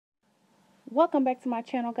Welcome back to my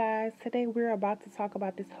channel, guys. Today we're about to talk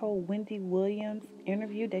about this whole Wendy Williams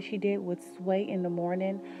interview that she did with Sway in the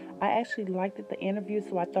morning. I actually liked the interview,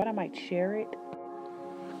 so I thought I might share it.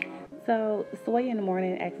 So Sway in the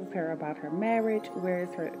morning asks her about her marriage, where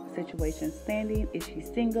is her situation standing, is she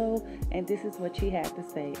single, and this is what she had to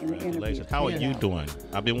say in the interview. How are you doing?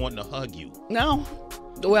 I've been wanting to hug you. No.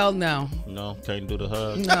 Well, no. No, can't do the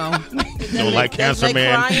hug. No. Don't like Cancer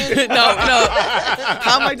Man. No.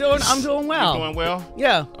 How am I doing? I'm doing well. You doing well?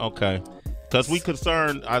 Yeah. Okay. Because we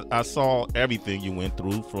concerned, I saw everything you went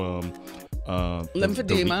through from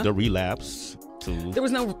lymphedema, the relapse to. There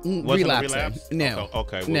was no relapse. No.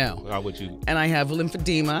 Okay. Well, no. How would you? And I have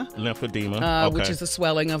lymphedema. Lymphedema. Okay. Which is the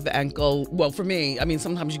swelling of the ankle. Well, for me, I mean,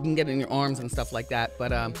 sometimes you can get it in your arms and stuff like that.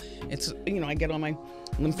 But it's, I get on my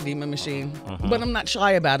lymphedema machine. But I'm not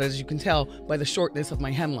shy about it, as you can tell by the shortness of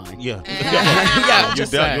my hemline. Yeah.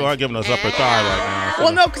 Yeah. You are giving us upper thigh right now. So.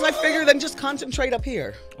 Well, no, because I figure then just concentrate up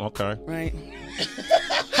here. Okay. Right.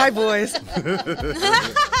 Hi, boys.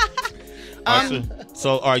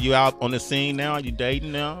 So are you out on the scene now? Are you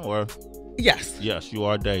dating now, or? Yes. Yes, you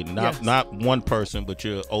are dating. Not one person, but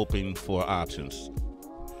you're open for options.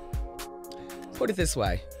 Put it this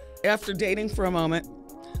way. After dating for a moment,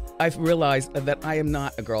 I've realized that I am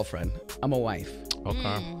not a girlfriend. I'm a wife.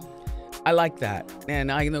 Okay. I like that.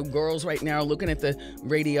 And I know girls right now are looking at the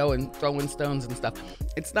radio and throwing stones and stuff.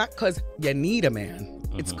 It's not because you need a man.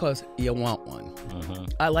 It's because you want one.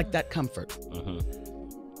 I like that comfort.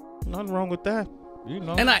 Nothing wrong with that.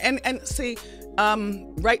 And see,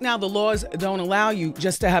 right now the laws don't allow you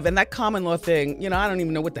just to have, and that common law thing, I don't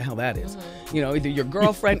even know what the hell that is. Either your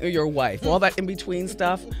girlfriend or your wife. All that in between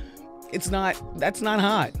stuff, that's not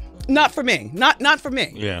hot. Not for me. Not for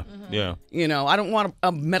me. Yeah. Yeah. I don't want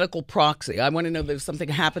a medical proxy. I want to know that if something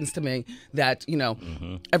happens to me that,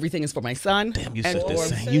 everything is for my son. Damn, you said the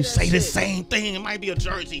same. You say the same thing. It might be a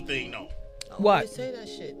Jersey thing, though. What? They say that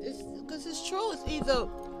shit. Because it's true. It's either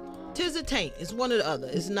tis or taint. It's one or the other.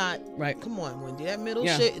 It's not. Right. Come on, Wendy. That middle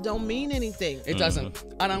shit, it don't mean anything. It doesn't.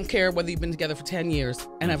 I don't care whether you've been together for 10 years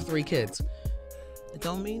and have 3 kids. It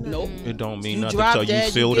don't mean nothing. Nope. It don't mean You nothing drop until you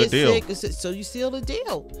dead, seal you the get deal. sick, so you seal the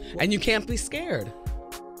deal. And you can't be scared.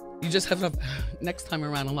 You just have to, next time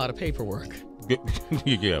around, a lot of paperwork.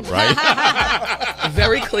 Yeah, right?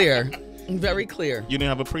 Very clear. Very clear. You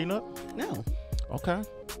didn't have a prenup? No. Okay.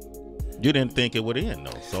 You didn't think it would end,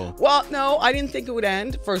 though, so. Well, no, I didn't think it would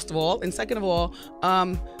end, first of all. And second of all,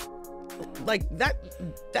 like that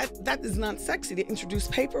is not sexy to introduce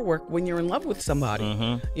paperwork when you're in love with somebody,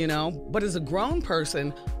 But as a grown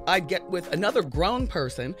person, I'd get with another grown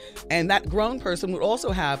person, and that grown person would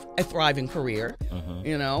also have a thriving career,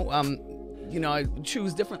 I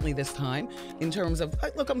choose differently this time in terms of,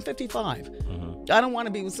 look, I'm 55. I don't want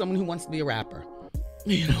to be with someone who wants to be a rapper.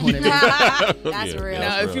 You know what I mean? That's real.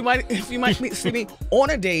 Now, if you might see me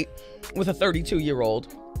on a date with a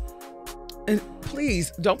 32-year-old, and please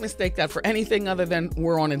don't mistake that for anything other than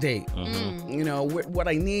we're on a date. What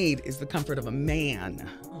I need is the comfort of a man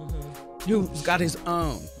who's got his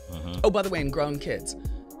own. Oh, by the way, and grown kids,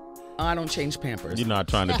 I don't change Pampers. You're not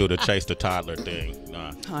trying to do the chase the toddler thing.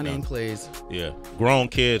 Nah. Honey, please. Yeah. Grown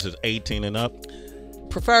kids is 18 and up.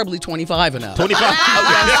 Preferably 25 and up. 25?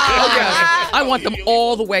 Oh, yes. I want them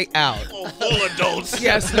all the way out. Oh, full adults.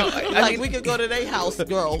 Yes. No, I mean, we could go to their house,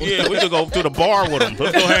 girl. Yeah, we could go to the bar with them.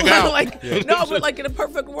 Let's go hang out. No, but like in a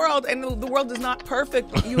perfect world, and the world is not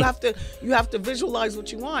perfect. You have to visualize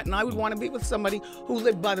what you want. And I would want to be with somebody who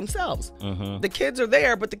lived by themselves. The kids are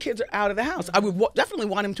there, but the kids are out of the house. I would definitely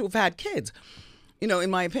want him to have had kids.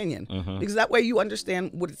 In my opinion, because that way you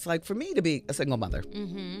understand what it's like for me to be a single mother.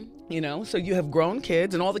 So you have grown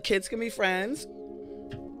kids, and all the kids can be friends.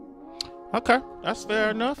 Okay, that's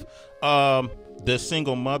fair enough. The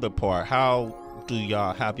single mother part, how do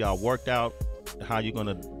y'all worked out how you're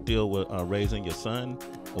gonna deal with raising your son,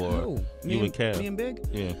 or you and Kev? Me and Big?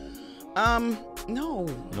 Yeah. No.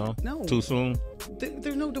 No. Too soon.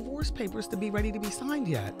 There are no divorce papers to be ready to be signed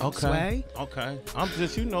yet. Okay. Sway. Okay. I'm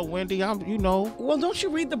just, Wendy. Well, don't you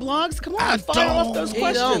read the blogs? Come on, fire off those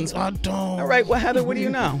questions. I don't. All right. Well, Heather, what do you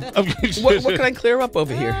know? what can I clear up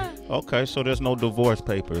over here? Okay. So there's no divorce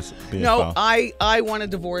papers being No, filed. I want a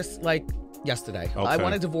divorce like yesterday. Okay. I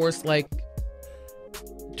want a divorce like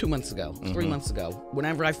 2 months ago, 3 months ago.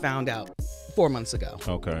 Whenever I found out, 4 months ago.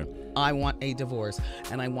 Okay. I want a divorce,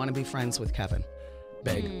 and I want to be friends with Kevin.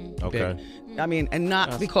 Big. Okay. Big. I mean, and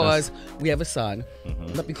not because we have a son,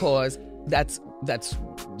 but because that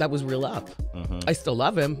was real love. I still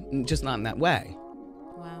love him, just not in that way.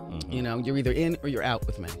 Wow. You're either in or you're out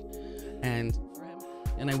with me. And for him,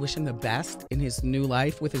 and I wish him the best in his new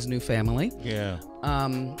life with his new family. Yeah.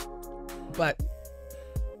 But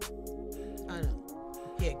I know.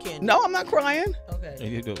 Yeah, can't. no, I'm not crying. Okay. Yeah,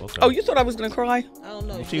 you do. Okay. Oh, you thought I was gonna cry? I don't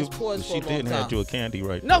know. She, She just paused for a she long did time. hand you a candy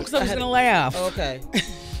right No, there. because I was gonna laugh. Okay.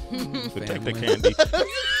 But take the candy.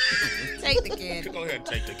 Take the candy. Go ahead and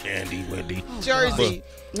take the candy, Wendy. Jersey.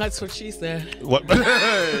 That's what she said. What?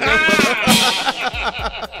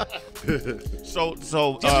 so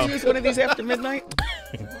Did you use one of these after midnight?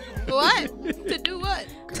 What? To do what?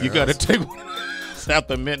 you got to take it's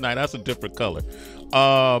after midnight. That's a different color.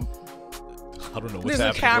 I don't know what's There's a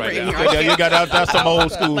happening camera right in now. here. Yeah, you got that's some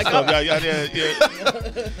old school Like, stuff.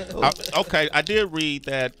 Yeah. Okay, I did read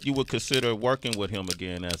that you would consider working with him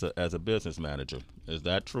again as a business manager. Is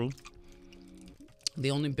that true?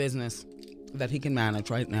 The only business that he can manage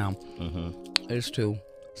right now is to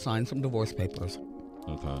sign some divorce papers.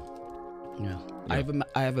 Okay. Yeah. I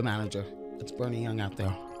have a manager. It's Bernie Young out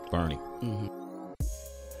there. Bernie.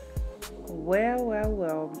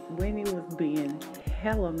 Well, Wendy was being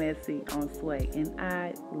hella messy on Sway, and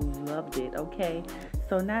I loved it, okay?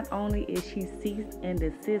 So not only is she cease and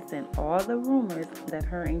desist in all the rumors that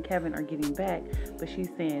her and Kevin are getting back, but she's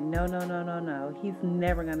saying, no, he's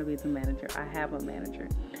never going to be the manager. I have a manager.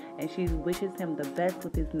 And she wishes him the best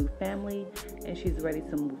with his new family, and she's ready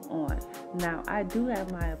to move on. Now, I do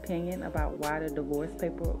have my opinion about why the divorce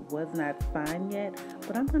paper was not signed yet,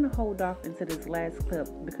 but I'm going to hold off into this last clip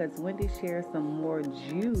because Wendy shares some more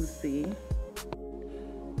juicy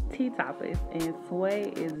tea topics, and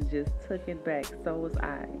Sway is just took it back. So was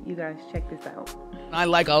I. You guys check this out. I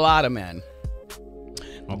like a lot of men.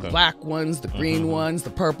 Okay. Black ones, the green ones, the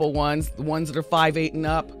purple ones, the ones that are 5'8" and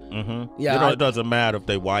up. Yeah, It doesn't matter if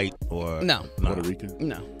they white or No. Puerto Rican.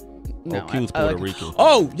 No. Q's Puerto Rican.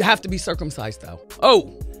 Oh, you have to be circumcised though.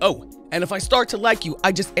 Oh. And if I start to like you,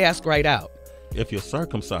 I just ask right out. If you're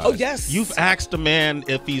circumcised. Oh, yes. You've asked a man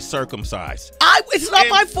if he's circumcised. It's not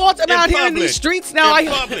my fault. I'm out here in public. these streets now. In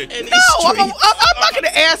public. I'm not going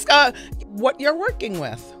to ask what you're working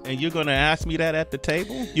with. And you're gonna ask me that at the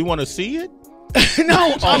table? You want to see it?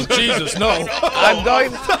 No. Oh Jesus, no! I'm going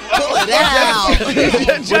to Pull it out.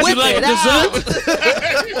 Would you Whip like it dessert?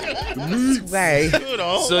 way. You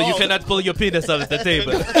know, So you cannot pull your penis out of the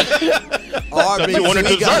table. You want a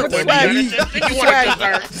dessert?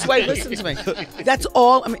 Sway, listen to me. That's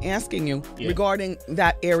all I'm asking you regarding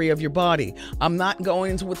that area of your body. I'm not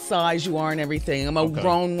going into what size you are and everything. I'm a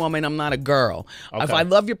grown woman. I'm not a girl. Okay. If I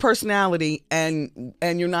love your personality and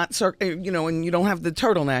you're not, and you don't have the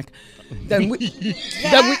turtleneck, then we can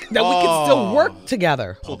still work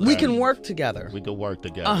together. Okay. We can work together. We could work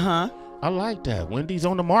together. Uh-huh. I like that. Wendy's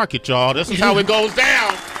on the market, y'all. This is how it goes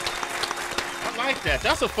down. I like that.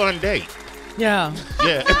 That's a fun date. Yeah.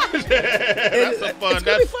 Yeah. That's a fun. It's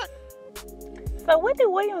gonna be fun. So Wendy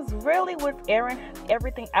Williams really was airing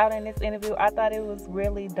everything out in this interview. I thought it was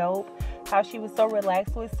really dope how she was so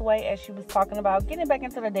relaxed with Sway as she was talking about getting back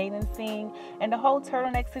into the dating scene, and the whole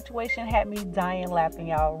turtleneck situation had me dying laughing,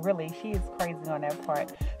 y'all. Really, she is crazy on that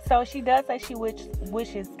part. So she does say she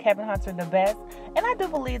wishes Kevin Hunter the best, and I do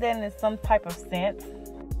believe that in some type of sense.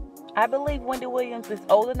 I believe Wendy Williams is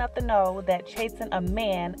old enough to know that chasing a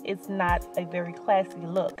man is not a very classy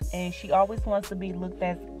look, and she always wants to be looked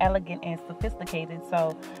as elegant and sophisticated,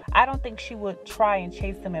 so I don't think she would try and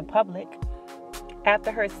chase him in public.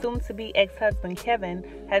 After her soon-to-be ex-husband Kevin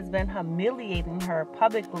has been humiliating her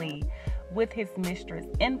publicly with his mistress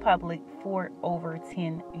in public for over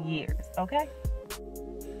 10 years, okay?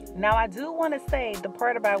 Now, I do want to say the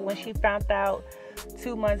part about when she found out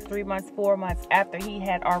 2 months, 3 months, 4 months after he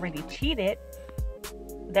had already cheated,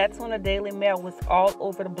 that's when the Daily Mail was all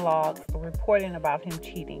over the blogs reporting about him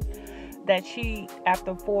cheating. That she,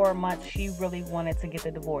 after 4 months, she really wanted to get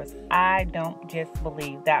the divorce. I don't just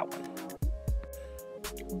believe that one.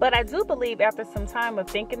 But I do believe after some time of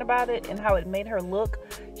thinking about it and how it made her look,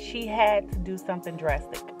 she had to do something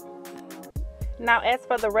drastic. Now, as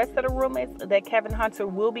for the rest of the rumors that Kevin Hunter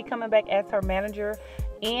will be coming back as her manager,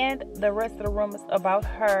 and the rest of the rumors about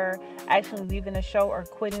her actually leaving the show or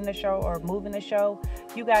quitting the show or moving the show,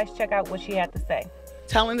 you guys check out what she had to say.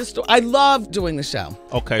 Telling the story. I love doing the show.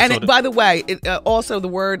 Okay. And by the way, also the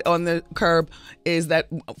word on the curb is that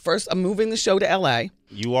first I'm moving the show to LA.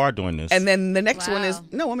 You are doing this. And then the next one is,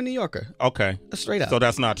 no, I'm a New Yorker. Okay. Straight up. So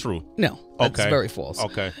that's not true. No, that's Okay. very false.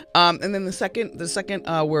 Okay. And then the second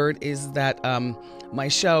word is that my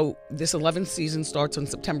show, this 11th season starts on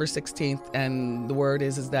September 16th, and the word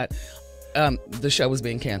is that the show is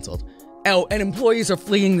being canceled. Oh, and employees are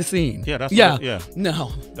fleeing the scene. Yeah, that's yeah. Right. Yeah.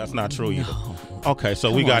 No. That's not true either. Okay,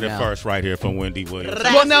 so we got it first right here from Wendy Williams.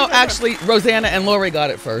 Well, no, actually, Rosanna and Lori got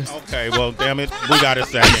it first. Okay, well, damn it, we got it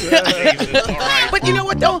second. Jesus, all right. But you know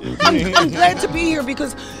what, though? I'm glad to be here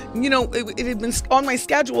because, you know, it had been on my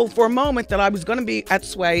schedule for a moment that I was going to be at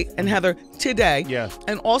Sway and Heather today. Yeah.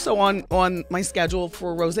 And also on my schedule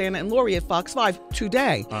for Rosanna and Lori at Fox 5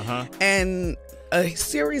 today. Uh-huh. And a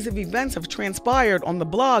series of events have transpired on the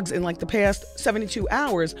blogs in like the past 72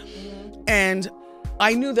 hours. And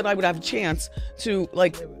I knew that I would have a chance to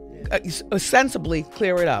like sensibly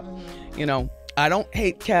clear it up. You know, I don't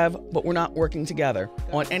hate Kev, but we're not working together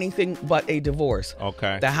on anything but a divorce.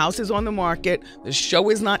 Okay. The house is on the market. The show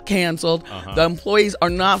is not canceled. The employees are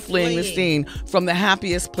not fleeing the scene from the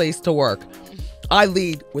happiest place to work. I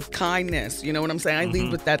lead with kindness. You know what I'm saying? I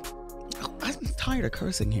lead with that. Oh, I'm tired of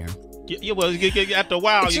cursing here. Yeah, well, after a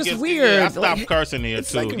while, It's you just get weird. Yeah, I stopped Like, cursing here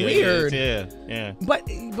it's too. like Yeah, weird. Yeah.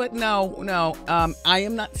 But no. I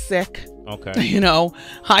am not sick. Okay. You know,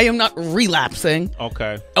 I am not relapsing.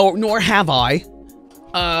 Okay. Or nor have I.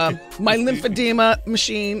 My lymphedema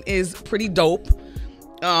machine is pretty dope.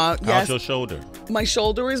 How's Yes, your shoulder? my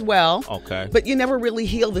shoulder as well. Okay. But you never really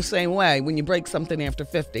heal the same way when you break something after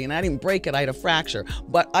 50. And I didn't break it, I had a fracture.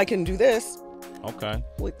 But I can do this. Okay.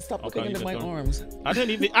 Wait, stop looking Okay, you into my just don't- arms.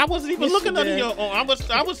 I wasn't even Yes, looking you under did. your arm. I was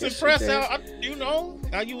Yes, you impressed did.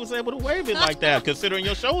 how you was able to wave it like that, considering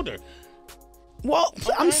your shoulder. Well,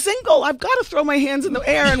 I'm single. I've got to throw my hands in the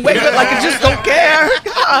air and wave it like I just don't care.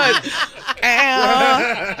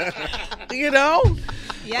 God. You know?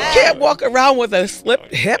 Yeah. Can't walk around with a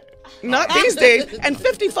slipped hip. Not these days. And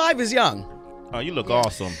 55 is young. Oh, you look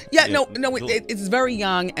awesome. Yeah, no, it's very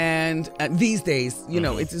young, and these days, you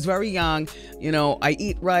know, it's very young. You know, I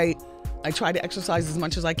eat right. I try to exercise as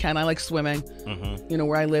much as I can. I like swimming. You know,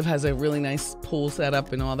 where I live has a really nice pool set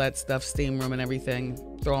up and all that stuff, steam room and everything.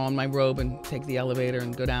 Throw on my robe and take the elevator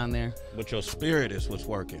and go down there. But your spirit is what's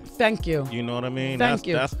working. Thank you. You know what I mean? Thank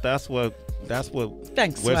you. That's what.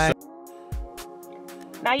 Thanks, we're Swag.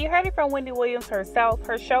 Now, you heard it from Wendy Williams herself.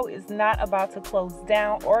 Her show is not about to close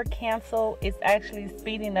down or cancel. It's actually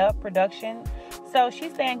speeding up production. So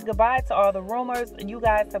she's saying goodbye to all the rumors. You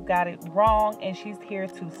guys have got it wrong, and she's here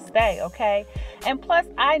to stay, okay? And plus,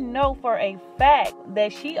 I know for a fact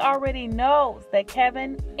that she already knows that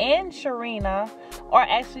Kevin and Sharina are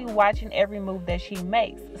actually watching every move that she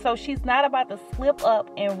makes. So she's not about to slip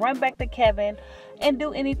up and run back to Kevin and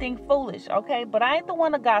do anything foolish, okay? But I ain't the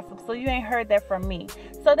one to gossip, so you ain't heard that from me.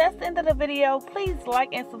 So that's the end of the video. Please like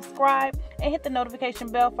and subscribe and hit the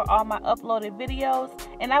notification bell for all my uploaded videos.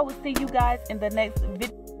 And I will see you guys in the next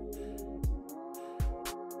video.